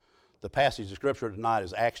The passage of Scripture tonight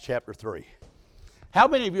is Acts chapter 3. How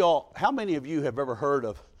many of you have ever heard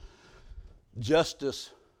of Justice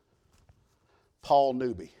Paul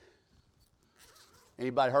Newby?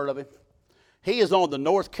 Anybody heard of him? He is on the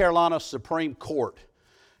North Carolina Supreme Court.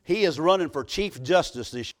 He is running for Chief Justice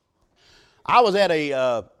this year. I was at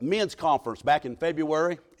a men's conference back in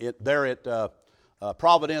February there at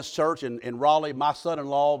Providence Church in Raleigh. My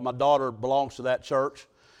son-in-law, my daughter belongs to that church,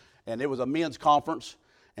 and it was a men's conference.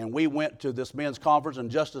 And we went to this men's conference, and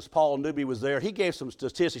Justice Paul Newby was there. He gave some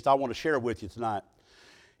statistics I want to share with you tonight.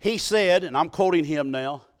 He said, and I'm quoting him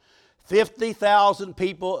now, 50,000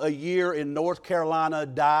 people a year in North Carolina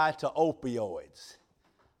die to opioids.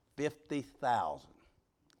 50,000.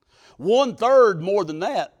 1/3 more than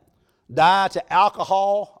that die to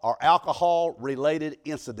alcohol or alcohol-related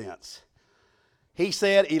incidents. He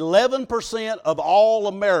said 11% of all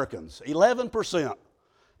Americans, 11%,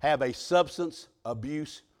 have a substance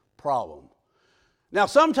abuse problem. Now,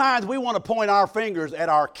 sometimes we want to point our fingers at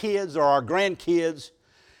our kids or our grandkids,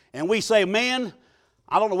 and we say, man,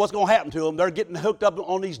 I don't know what's going to happen to them. They're getting hooked up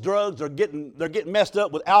on these drugs. They're getting messed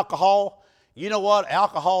up with alcohol. You know what?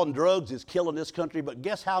 Alcohol and drugs is killing this country, but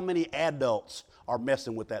guess how many adults are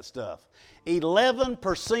messing with that stuff?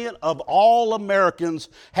 11% of all Americans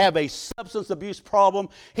have a substance abuse problem.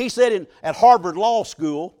 He said at Harvard Law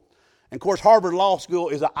School, and of course, Harvard Law School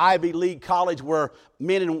is an Ivy League college where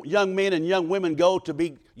young men and young women go to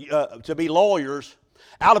be lawyers.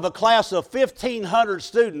 Out of a class of 1,500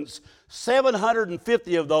 students,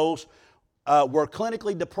 750 of those were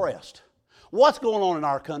clinically depressed. What's going on in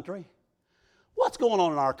our country? What's going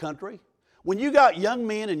on in our country? When you got young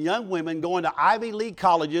men and young women going to Ivy League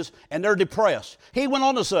colleges and they're depressed. He went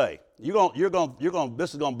on to say, this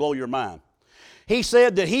is going to blow your mind. He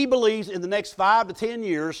said that he believes in the next 5 to 10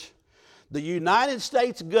 years, the United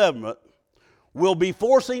States government will be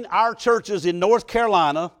forcing our churches in North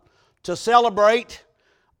Carolina to celebrate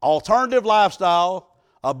alternative lifestyle,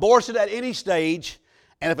 abortion at any stage,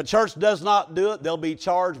 and if a church does not do it, they'll be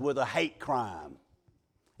charged with a hate crime.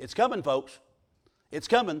 It's coming, folks. It's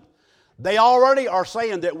coming. They already are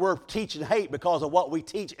saying that we're teaching hate because of what we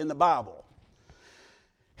teach in the Bible.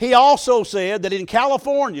 He also said that in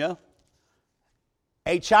California,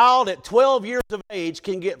 a child at 12 years of age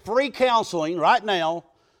can get free counseling right now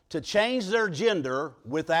to change their gender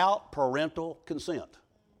without parental consent.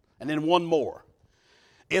 And then one more.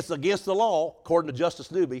 It's against the law, according to Justice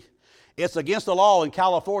Newby, it's against the law in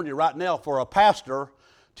California right now for a pastor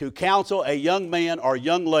to counsel a young man or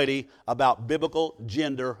young lady about biblical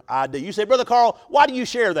gender ID. You say, Brother Carl, why do you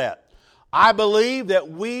share that? I believe that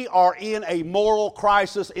we are in a moral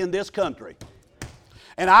crisis in this country.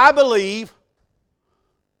 And I believe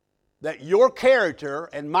that your character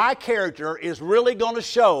and my character is really going to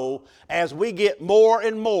show as we get more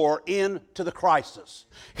and more into the crisis.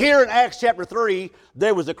 Here in Acts chapter 3,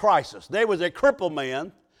 there was a crisis. There was a crippled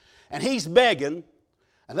man, and he's begging,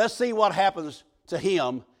 and let's see what happens to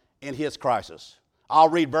him in his crisis. I'll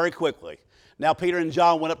read very quickly. Now Peter and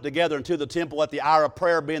John went up together into the temple at the hour of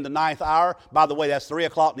prayer, being the 9th hour. By the way, that's 3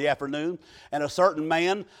 o'clock in the afternoon. And a certain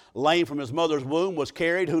man, lame from his mother's womb, was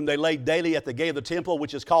carried, whom they laid daily at the gate of the temple,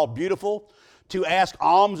 which is called Beautiful, to ask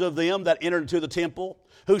alms of them that entered into the temple,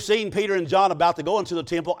 who seeing Peter and John about to go into the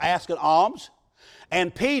temple, asked an alms.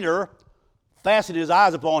 And Peter, fastened his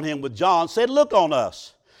eyes upon him with John, said, Look on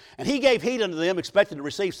us. And he gave heed unto them, expecting to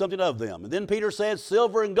receive something of them. And then Peter said,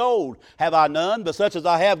 Silver and gold have I none, but such as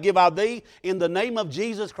I have give I thee. In the name of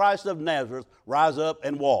Jesus Christ of Nazareth, rise up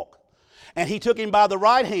and walk. And he took him by the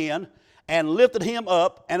right hand and lifted him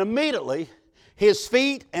up, and immediately his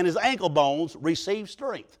feet and his ankle bones received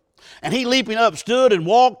strength. And he, leaping up, stood and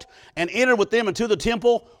walked and entered with them into the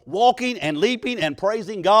temple, walking and leaping and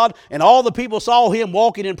praising God. And all the people saw him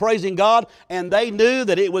walking and praising God, and they knew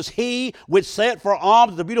that it was he which sat for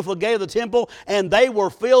alms at the beautiful gate of the temple, and they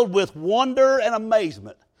were filled with wonder and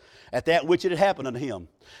amazement at that which it had happened unto him.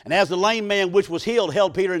 And as the lame man which was healed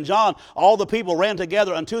held Peter and John, all the people ran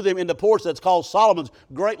together unto them in the porch that's called Solomon's,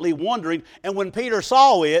 greatly wondering. And when Peter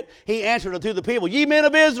saw it, he answered unto the people, Ye men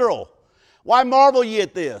of Israel, why marvel ye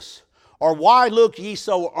at this? Or why look ye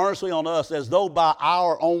so earnestly on us, as though by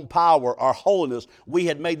our own power or holiness we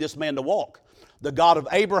had made this man to walk? The God of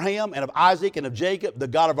Abraham and of Isaac and of Jacob, the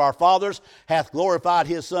God of our fathers, hath glorified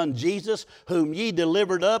his son Jesus, whom ye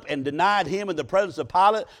delivered up and denied him in the presence of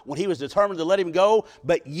Pilate when he was determined to let him go.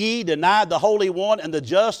 But ye denied the Holy One and the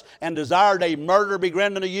just, and desired a murderer be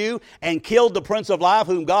granted unto you, and killed the Prince of Life,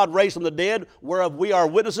 whom God raised from the dead, whereof we are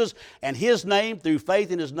witnesses. And his name, through faith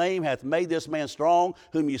in his name, hath made this man strong,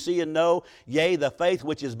 whom you see and know. Yea, the faith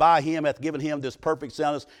which is by him hath given him this perfect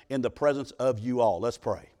soundness in the presence of you all. Let's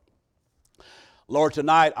pray. Lord,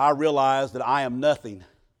 tonight I realize that I am nothing.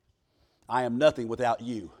 I am nothing without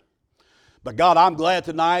you. But God, I'm glad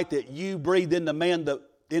tonight that you breathed into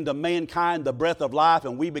mankind the breath of life,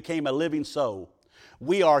 and we became a living soul.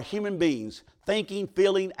 We are human beings, thinking,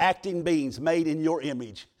 feeling, acting beings made in your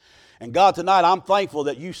image. And God, tonight I'm thankful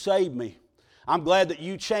that you saved me. I'm glad that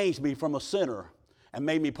you changed me from a sinner and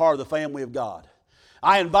made me part of the family of God.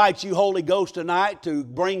 I invite you, Holy Ghost, tonight to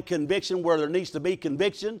bring conviction where there needs to be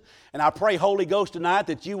conviction. And I pray, Holy Ghost, tonight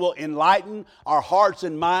that you will enlighten our hearts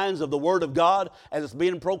and minds of the Word of God as it's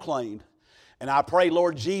being proclaimed. And I pray,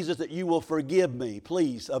 Lord Jesus, that you will forgive me,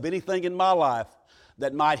 please, of anything in my life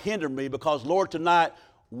that might hinder me, because, Lord, tonight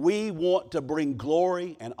we want to bring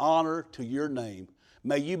glory and honor to your name.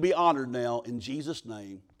 May you be honored now in Jesus'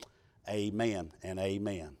 name. Amen and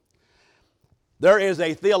amen. There is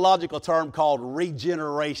a theological term called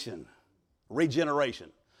regeneration.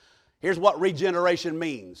 Regeneration. Here's what regeneration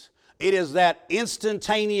means. It is that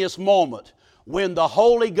instantaneous moment when the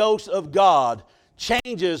Holy Ghost of God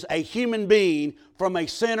changes a human being from a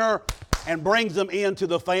sinner and brings them into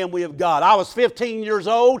the family of God. I was 15 years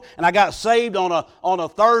old and I got saved on a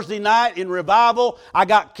Thursday night in revival. I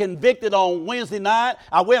got convicted on Wednesday night.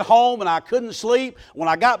 I went home and I couldn't sleep. When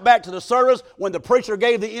I got back to the service, when the preacher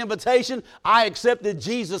gave the invitation, I accepted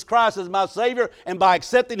Jesus Christ as my Savior, and by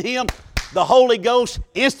accepting Him, the Holy Ghost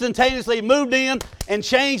instantaneously moved in and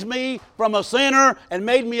changed me from a sinner and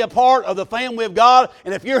made me a part of the family of God.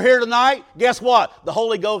 And if you're here tonight, guess what? The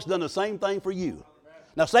Holy Ghost done the same thing for you.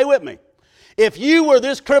 Now stay with me. If you were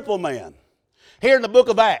this crippled man here in the book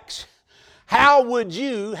of Acts, how would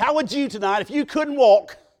you tonight, if you couldn't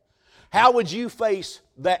walk, how would you face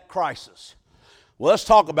that crisis? Well, let's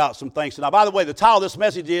talk about some things tonight. By the way, the title of this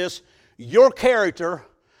message is Your Character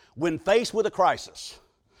When Faced with a Crisis.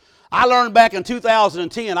 I learned back in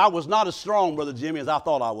 2010 I was not as strong, Brother Jimmy, as I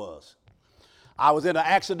thought I was. I was in an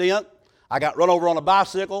accident. I got run over on a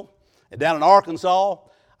bicycle down in Arkansas.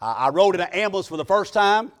 I rode in an ambulance for the first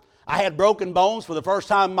time. I had broken bones for the first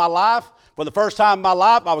time in my life. For the first time in my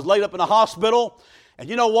life, I was laid up in a hospital. And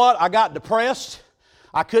you know what? I got depressed.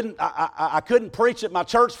 I couldn't preach at my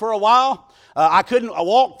church for a while. I couldn't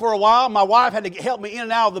walk for a while. My wife had to help me in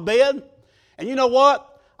and out of the bed. And you know what?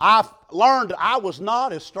 I learned I was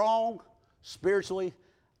not as strong spiritually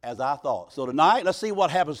as I thought. So tonight, let's see what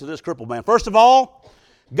happens to this crippled man. First of all,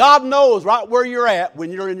 God knows right where you're at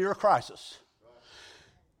when you're in your crisis.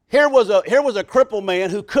 Here was a crippled man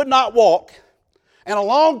who could not walk, and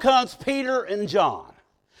along comes Peter and John.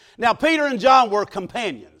 Now, Peter and John were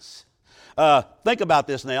companions. Think about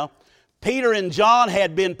this now. Peter and John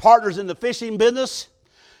had been partners in the fishing business.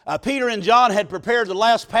 Peter and John had prepared the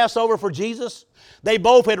last Passover for Jesus. They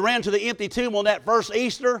both had ran to the empty tomb on that first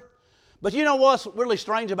Easter. But you know what's really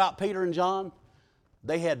strange about Peter and John?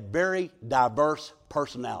 They had very diverse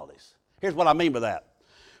personalities. Here's what I mean by that.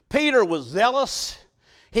 Peter was zealous.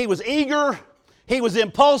 He was eager, he was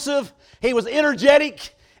impulsive, he was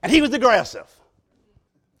energetic, and he was aggressive.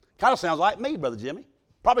 Kind of sounds like me, Brother Jimmy.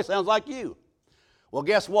 Probably sounds like you. Well,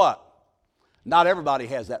 guess what? Not everybody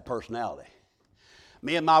has that personality.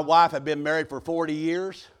 Me and my wife have been married for 40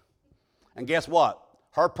 years, and guess what?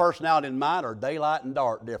 Her personality and mine are daylight and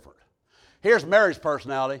dark different. Here's Mary's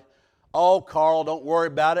personality. Oh, Carl, don't worry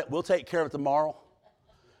about it. We'll take care of it tomorrow.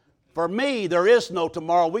 For me, there is no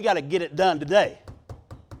tomorrow. We got to get it done today.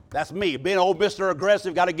 That's me. Being old Mr.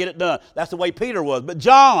 Aggressive, got to get it done. That's the way Peter was. But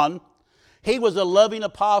John, he was a loving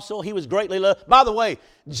apostle. He was greatly loved. By the way,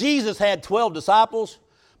 Jesus had 12 disciples,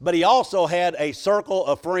 but he also had a circle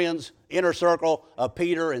of friends, inner circle of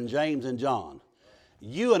Peter and James and John.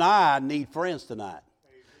 You and I need friends tonight.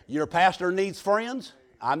 Your pastor needs friends.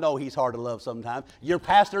 I know he's hard to love sometimes. Your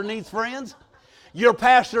pastor needs friends. Your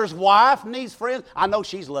pastor's wife needs friends. I know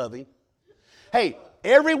she's loving. Hey,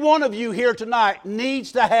 every one of you here tonight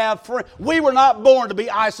needs to have friends. We were not born to be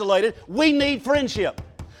isolated. We need friendship.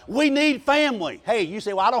 We need family. Hey, you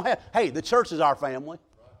say, well, I don't have. Hey, the church is our family.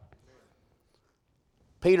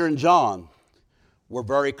 Peter and John were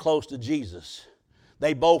very close to Jesus.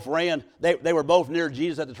 They both ran. They were both near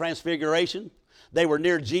Jesus at the Transfiguration. They were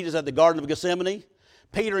near Jesus at the Garden of Gethsemane.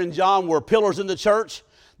 Peter and John were pillars in the church.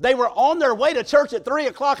 They were on their way to church at 3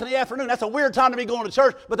 o'clock in the afternoon. That's a weird time to be going to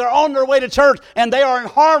church, but they're on their way to church, and they are in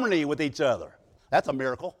harmony with each other. That's a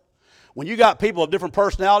miracle. When you got people of different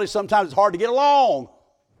personalities, sometimes it's hard to get along.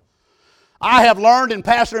 I have learned in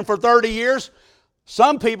pastoring for 30 years,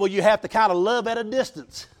 some people you have to kind of love at a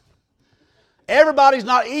distance. Everybody's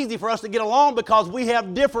not easy for us to get along because we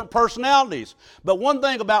have different personalities. But one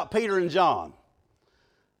thing about Peter and John,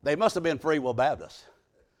 they must have been Free Will Baptists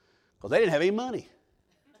because they didn't have any money.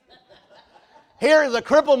 Here is a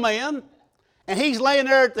crippled man, And he's laying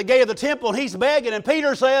there at the gate of the temple and he's begging. And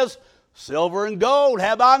Peter says, silver and gold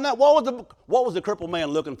have I not. What was the crippled man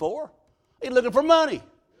looking for? He's looking for money.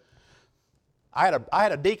 I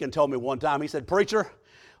had a deacon tell me one time, he said, preacher,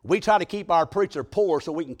 we try to keep our preacher poor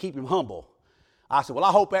so we can keep him humble. I said, well,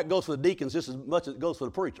 I hope that goes for the deacons just as much as it goes for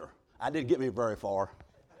the preacher. That didn't get me very far.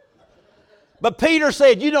 But Peter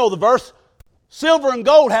said, you know the verse, silver and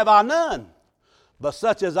gold have I none, but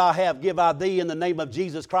such as I have give I thee in the name of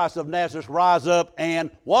Jesus Christ of Nazareth, rise up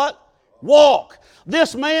and what? Walk.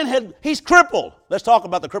 This man he's crippled. Let's talk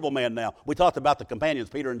about the crippled man now. We talked about the companions,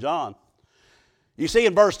 Peter and John. You see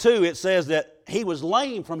in verse 2, it says that he was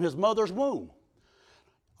lame from his mother's womb.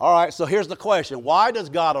 All right, so here's the question. Why does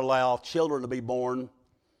God allow children to be born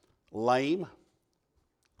lame,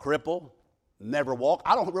 crippled, never walk?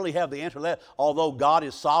 I don't really have the answer to that, although God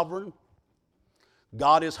is sovereign.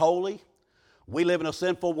 God is holy. We live in a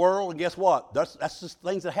sinful world, and guess what? That's just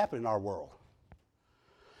things that happen in our world.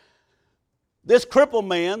 This crippled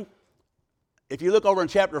man, if you look over in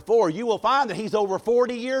chapter 4, you will find that he's over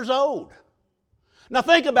 40 years old. Now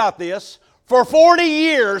think about this. For 40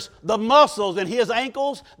 years, the muscles in his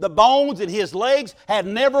ankles, the bones in his legs had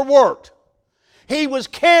never worked. He was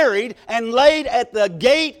carried and laid at the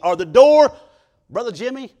gate or the door. Brother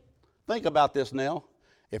Jimmy, think about this now.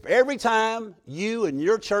 If every time you and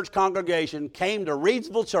your church congregation came to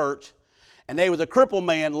Reidsville Church and there was a crippled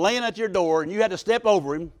man laying at your door and you had to step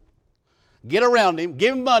over him, get around him,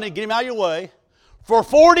 give him money, get him out of your way, for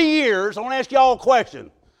 40 years, I want to ask y'all a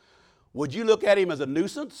question. Would you look at him as a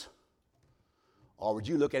nuisance or would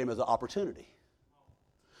you look at him as an opportunity?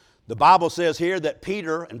 The Bible says here that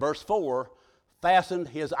Peter, in verse 4, fastened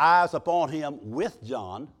his eyes upon him with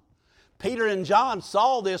John. Peter and John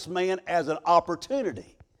saw this man as an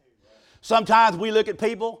opportunity. Sometimes we look at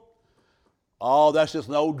people, oh, that's just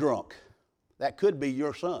an old drunk. That could be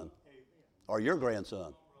your son or your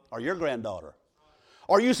grandson or your granddaughter.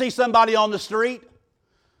 Or you see somebody on the street,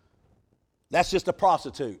 that's just a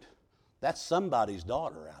prostitute. That's somebody's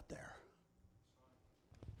daughter out there.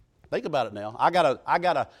 Think about it now. I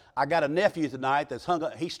got a nephew tonight that's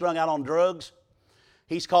he's strung out on drugs.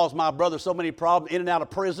 He's caused my brother so many problems in and out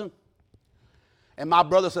of prison. And my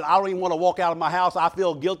brother said, I don't even want to walk out of my house. I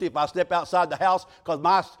feel guilty if I step outside the house because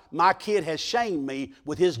my kid has shamed me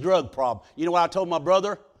with his drug problem. You know what I told my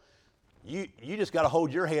brother? You just got to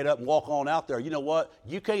hold your head up and walk on out there. You know what?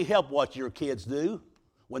 You can't help what your kids do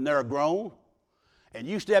when they're grown. And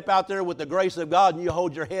you step out there with the grace of God and you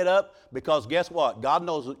hold your head up because guess what? God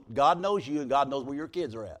knows you and God knows where your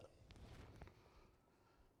kids are at.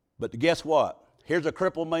 But guess what? Here's a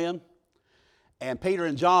crippled man. And Peter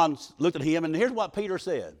and John looked at him and here's what Peter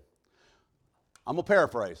said. I'm going to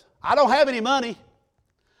paraphrase. I don't have any money.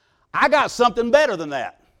 I got something better than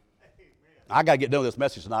that. I got to get done with this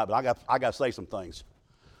message tonight, but I got to say some things.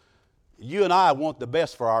 You and I want the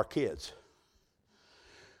best for our kids.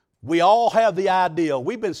 We all have the ideal.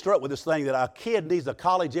 We've been struck with this thing that our kid needs a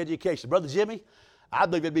college education. Brother Jimmy, I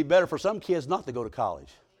believe it'd be better for some kids not to go to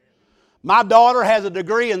college. My daughter has a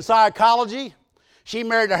degree in psychology. She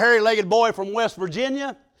married a hairy-legged boy from West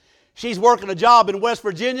Virginia. She's working a job in West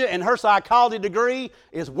Virginia, and her psychology degree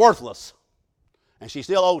is worthless. And she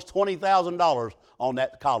still owes $20,000 on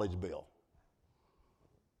that college bill.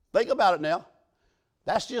 Think about it now.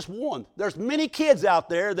 That's just one. There's many kids out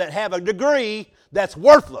there that have a degree that's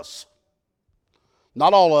worthless.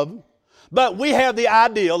 Not all of them. But we have the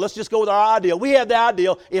ideal. Let's just go with our ideal. We have the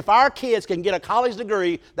ideal. If our kids can get a college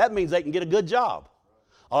degree, that means they can get a good job.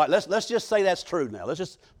 All right, let's just say that's true now. Let's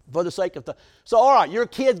just, for the sake of the... So, all right, your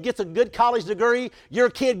kid gets a good college degree. Your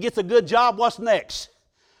kid gets a good job. What's next?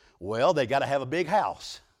 Well, they got to have a big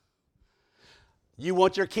house. You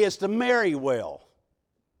want your kids to marry well.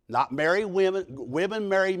 Not marry women. Women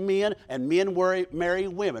marry men, and men marry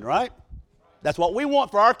women, right? That's what we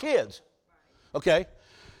want for our kids. Okay.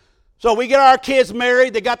 So we get our kids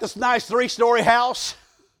married. They got this nice 3-story house.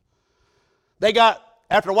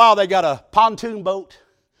 After a while, they got a pontoon boat.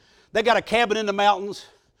 They got a cabin in the mountains.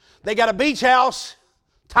 They got a beach house,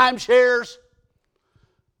 timeshares.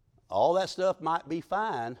 All that stuff might be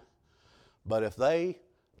fine, but if they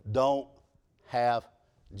don't have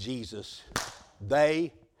Jesus,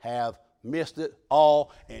 they have missed it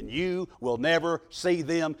all, and you will never see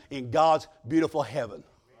them in God's beautiful heaven.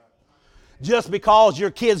 Just because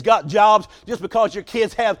your kids got jobs, just because your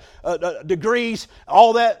kids have degrees,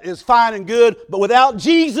 all that is fine and good, but without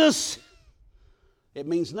Jesus, it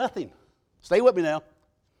means nothing. Stay with me now.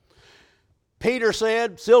 Peter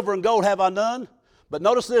said, silver and gold have I none, but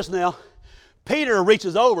notice this now. Peter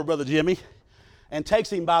reaches over, Brother Jimmy, and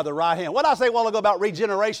takes him by the right hand. What did I say a while ago about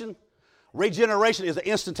regeneration? Regeneration is an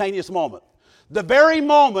instantaneous moment. The very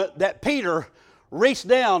moment that Peter reached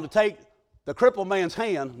down to take the crippled man's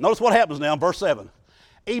hand, notice what happens now in verse 7.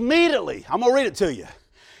 Immediately, I'm going to read it to you.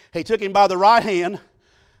 He took him by the right hand,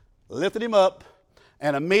 lifted him up,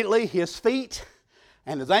 and immediately his feet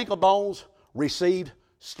and his ankle bones received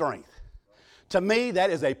strength. To me, that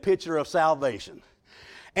is a picture of salvation.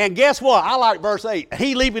 And guess what? I like verse 8.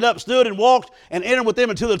 He leaping up stood and walked and entered with them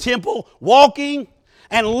into the temple, walking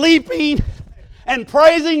and leaping and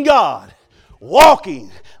praising God.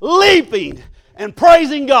 Walking, leaping, and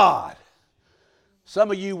praising God.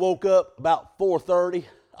 Some of you woke up about 4:30.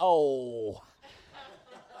 Oh,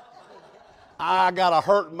 I got a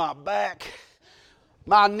hurt in my back.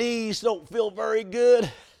 My knees don't feel very good.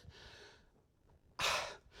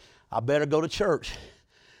 I better go to church.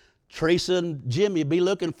 Teresa and Jimmy be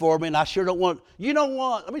looking for me, and I sure don't want. You know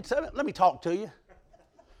what? Let me talk to you.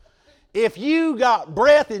 If you got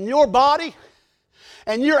breath in your body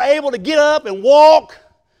and you're able to get up and walk,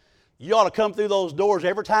 you ought to come through those doors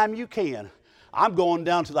every time you can. I'm going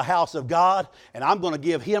down to the house of God, and I'm going to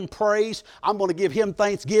give Him praise. I'm going to give Him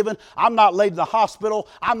thanksgiving. I'm not laid in the hospital.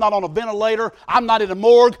 I'm not on a ventilator. I'm not in a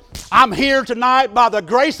morgue. I'm here tonight by the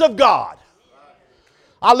grace of God.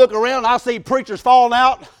 I look around and I see preachers falling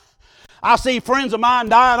out. I see friends of mine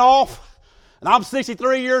dying off. And I'm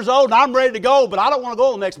 63 years old and I'm ready to go, but I don't want to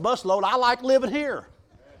go on the next bus load. I like living here.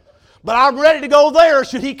 But I'm ready to go there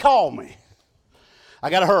should He call me. I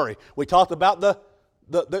got to hurry. We talked about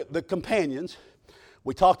the companions.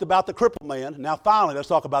 We talked about the crippled man. Now finally, let's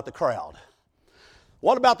talk about the crowd.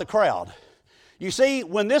 What about the crowd? You see,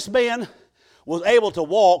 when this man was able to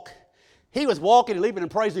walk, he was walking and leaping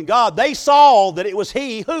and praising God. They saw that it was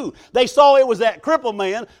he who. They saw it was that crippled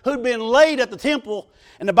man who'd been laid at the temple.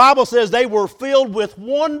 And the Bible says they were filled with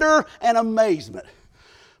wonder and amazement.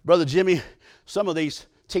 Brother Jimmy, some of these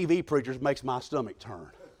TV preachers makes my stomach turn.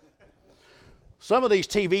 Some of these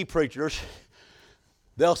TV preachers,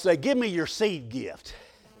 they'll say, give me your seed gift.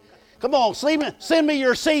 Come on, send me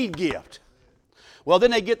your seed gift. Well,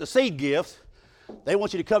 then they get the seed gift. They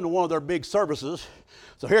want you to come to one of their big services.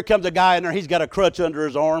 So here comes a guy in there. He's got a crutch under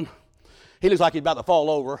his arm. He looks like he's about to fall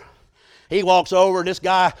over. He walks over, and this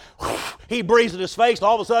guy, he breathes in his face, and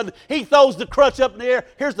all of a sudden, he throws the crutch up in the air.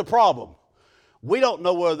 Here's the problem. We don't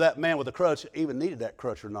know whether that man with the crutch even needed that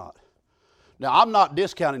crutch or not. Now, I'm not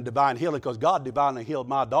discounting divine healing because God divinely healed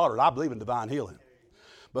my daughter, and I believe in divine healing.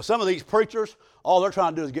 But some of these preachers, all they're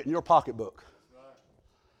trying to do is get in your pocketbook.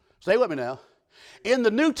 Stay with me now. In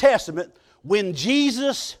the New Testament, when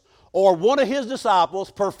Jesus or one of His disciples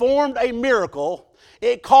performed a miracle,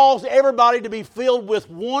 it caused everybody to be filled with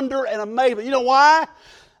wonder and amazement. You know why?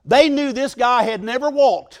 They knew this guy had never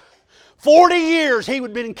walked. 40 years he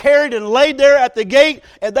had been carried and laid there at the gate,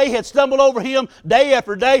 and they had stumbled over him day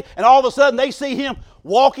after day, and all of a sudden they see him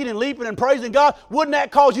walking and leaping and praising God. Wouldn't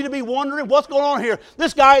that cause you to be wondering, what's going on here?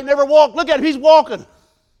 This guy had never walked. Look at him, he's walking.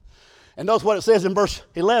 And notice what it says in verse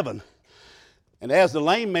 11. And as the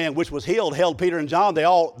lame man which was healed held Peter and John,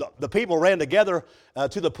 the people ran together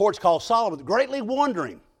to the porch called Solomon, greatly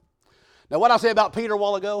wondering. Now what I said about Peter a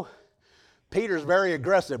while ago, Peter's very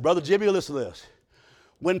aggressive. Brother Jimmy, listen to this.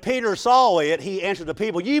 When Peter saw it, he answered the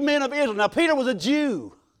people, "Ye men of Israel." Now Peter was a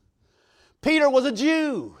Jew. Peter was a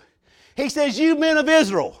Jew. He says, "You men of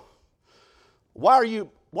Israel." Why are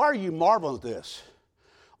you marveling at this?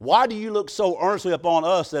 Why do you look so earnestly upon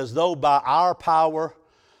us as though by our power,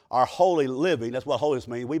 our holy living, that's what holiness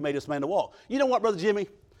means, we made this man to walk? You know what, Brother Jimmy?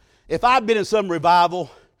 If I'd been in some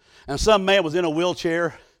revival and some man was in a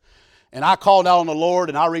wheelchair and I called out on the Lord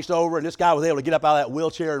and I reached over and this guy was able to get up out of that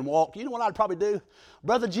wheelchair and walk, you know what I'd probably do?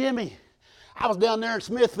 Brother Jimmy, I was down there in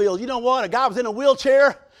Smithfield. You know what? A guy was in a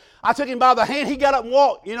wheelchair. I took him by the hand. He got up and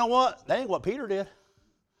walked. You know what? That ain't what Peter did.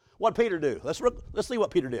 What did Peter do? Let's see what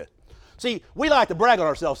Peter did. See, we like to brag on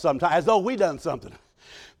ourselves sometimes as though we done something.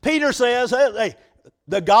 Peter says, hey,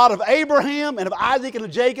 the God of Abraham and of Isaac and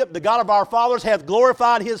of Jacob, the God of our fathers, hath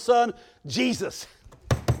glorified His Son, Jesus.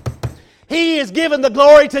 He is given the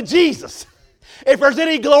glory to Jesus. If there's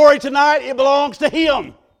any glory tonight, it belongs to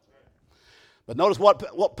Him. But notice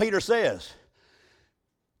what Peter says.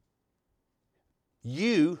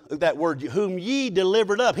 You, that word, whom ye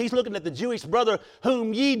delivered up. He's looking at the Jewish brother,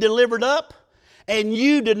 whom ye delivered up, and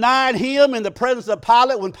you denied Him in the presence of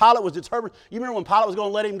Pilate when Pilate was determined. You remember when Pilate was going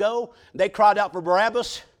to let Him go? They cried out for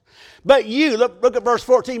Barabbas. But you, look at verse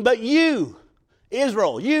 14, but you,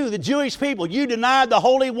 Israel, you, the Jewish people, you denied the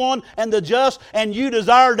Holy One and the just, and you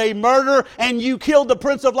desired a murder, and you killed the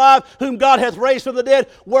Prince of Life, whom God hath raised from the dead,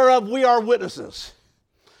 whereof we are witnesses.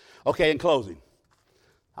 Okay, in closing,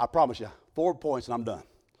 I promise you, 4 points and I'm done.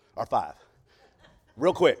 Or 5.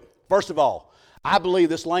 Real quick. First of all, I believe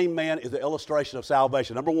this lame man is the illustration of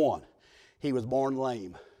salvation. Number one, he was born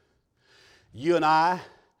lame. You and I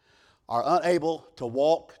are unable to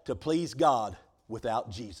walk to please God without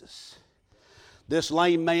Jesus. This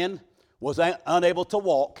lame man was unable to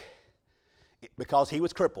walk because he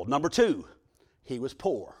was crippled. Number two, he was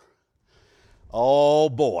poor. Oh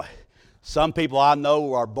boy, some people I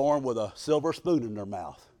know are born with a silver spoon in their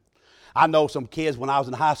mouth. I know some kids when I was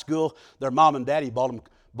in high school, their mom and daddy bought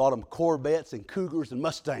them Corvettes and Cougars and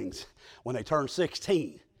Mustangs when they turned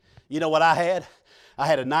 16. You know what I had? I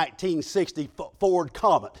had a 1960 Ford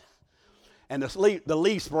Comet. And the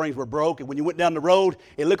leaf springs were broke, and when you went down the road,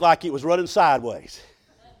 it looked like it was running sideways.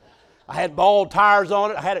 I had bald tires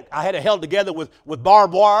on it. I had it held together with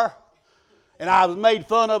barbed wire. And I was made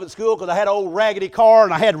fun of at school because I had an old raggedy car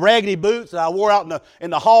and I had raggedy boots that I wore out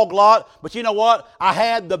in the hog lot. But you know what? I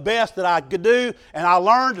had the best that I could do, and I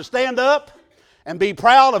learned to stand up and be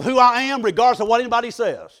proud of who I am regardless of what anybody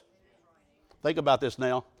says. Think about this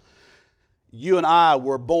now. You and I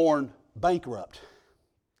were born bankrupt.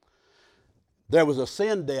 There was a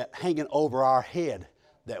sin debt hanging over our head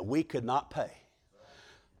that we could not pay.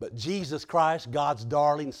 But Jesus Christ, God's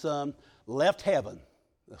darling Son, left heaven.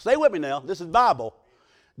 Stay with me now. This is Bible.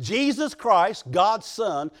 Jesus Christ, God's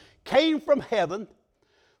Son, came from heaven,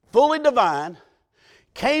 fully divine,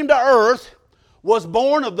 came to earth, was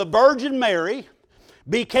born of the Virgin Mary,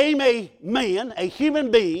 became a man, a human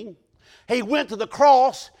being. He went to the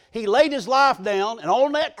cross. He laid his life down, and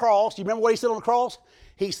on that cross, you remember what he said on the cross?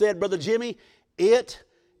 He said, Brother Jimmy, it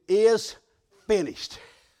is finished.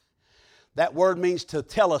 That word means to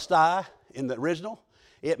telestai in the original.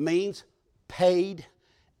 It means paid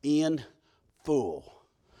in full.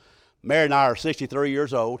 Mary and I are 63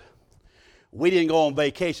 years old. We didn't go on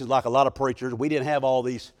vacations like a lot of preachers. We didn't have all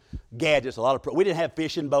these gadgets. We didn't have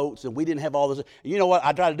fishing boats, and we didn't have all this. You know what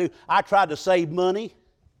I tried to do? I tried to save money.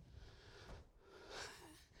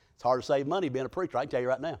 It's hard to save money being a preacher, I can tell you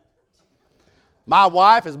right now. My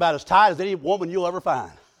wife is about as tight as any woman you'll ever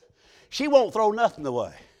find. She won't throw nothing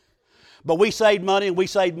away. But we saved money, and we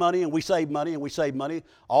saved money, and we saved money, and we saved money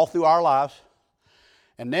all through our lives.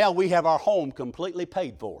 And now we have our home completely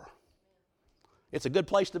paid for. It's a good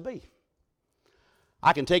place to be.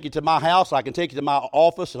 I can take you to my house, I can take you to my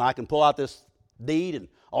office, and I can pull out this deed, and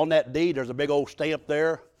on that deed there's a big old stamp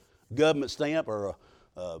there, government stamp or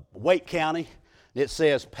a Wake County. It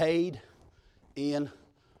says paid in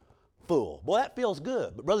full. Boy, that feels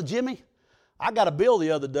good. But Brother Jimmy, I got a bill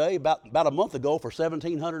the other day, about a month ago, for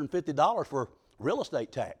 $1,750 for real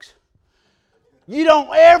estate tax. You don't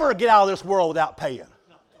ever get out of this world without paying.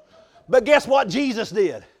 But guess what Jesus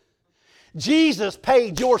did? Jesus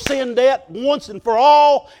paid your sin debt once and for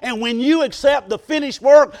all, and when you accept the finished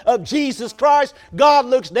work of Jesus Christ, God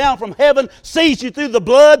looks down from heaven, sees you through the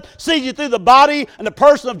blood, sees you through the body and the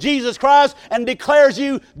person of Jesus Christ, and declares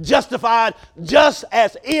you justified just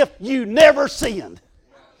as if you never sinned.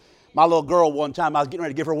 My little girl one time, I was getting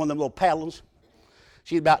ready to give her one of them little paddles.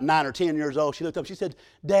 She's about 9 or 10 years old. She looked up, she said,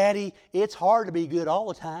 Daddy, it's hard to be good all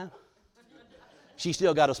the time. She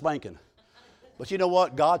still got a spanking. But you know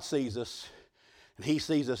what? God sees us, and He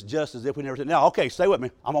sees us just as if we never sinned. Now, okay, stay with me.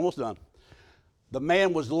 I'm almost done. The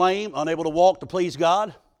man was lame, unable to walk to please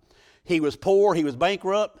God. He was poor. He was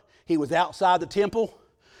bankrupt. He was outside the temple.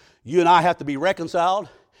 You and I have to be reconciled.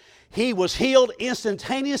 He was healed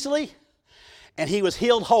instantaneously, and he was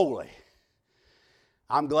healed wholly.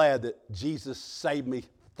 I'm glad that Jesus saved me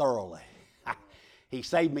thoroughly. He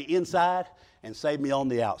saved me inside and saved me on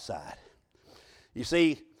the outside. You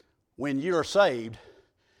see, when you're saved,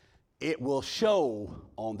 it will show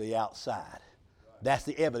on the outside. That's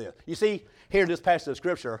the evidence. You see, here in this passage of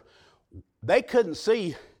Scripture, they couldn't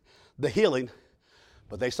see the healing,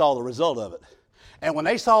 but they saw the result of it. And when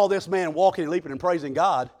they saw this man walking and leaping and praising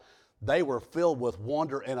God, they were filled with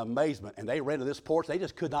wonder and amazement. And they ran to this porch. They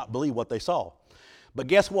just could not believe what they saw. But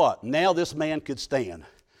guess what? Now this man could stand.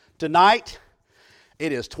 Tonight,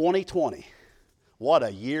 it is 2020. What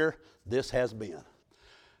a year this has been.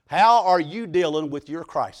 How are you dealing with your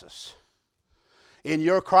crisis? In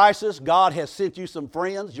your crisis, God has sent you some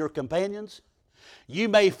friends, your companions. You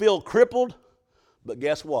may feel crippled, but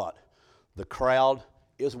guess what? The crowd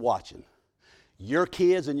is watching. Your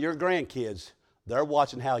kids and your grandkids, they're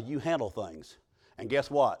watching how you handle things. And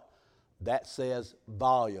guess what? That says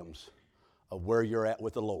volumes of where you're at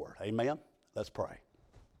with the Lord. Amen? Let's pray.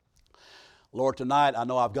 Lord, tonight I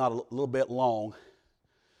know I've gone a little bit long,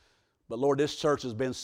 but Lord, this church has been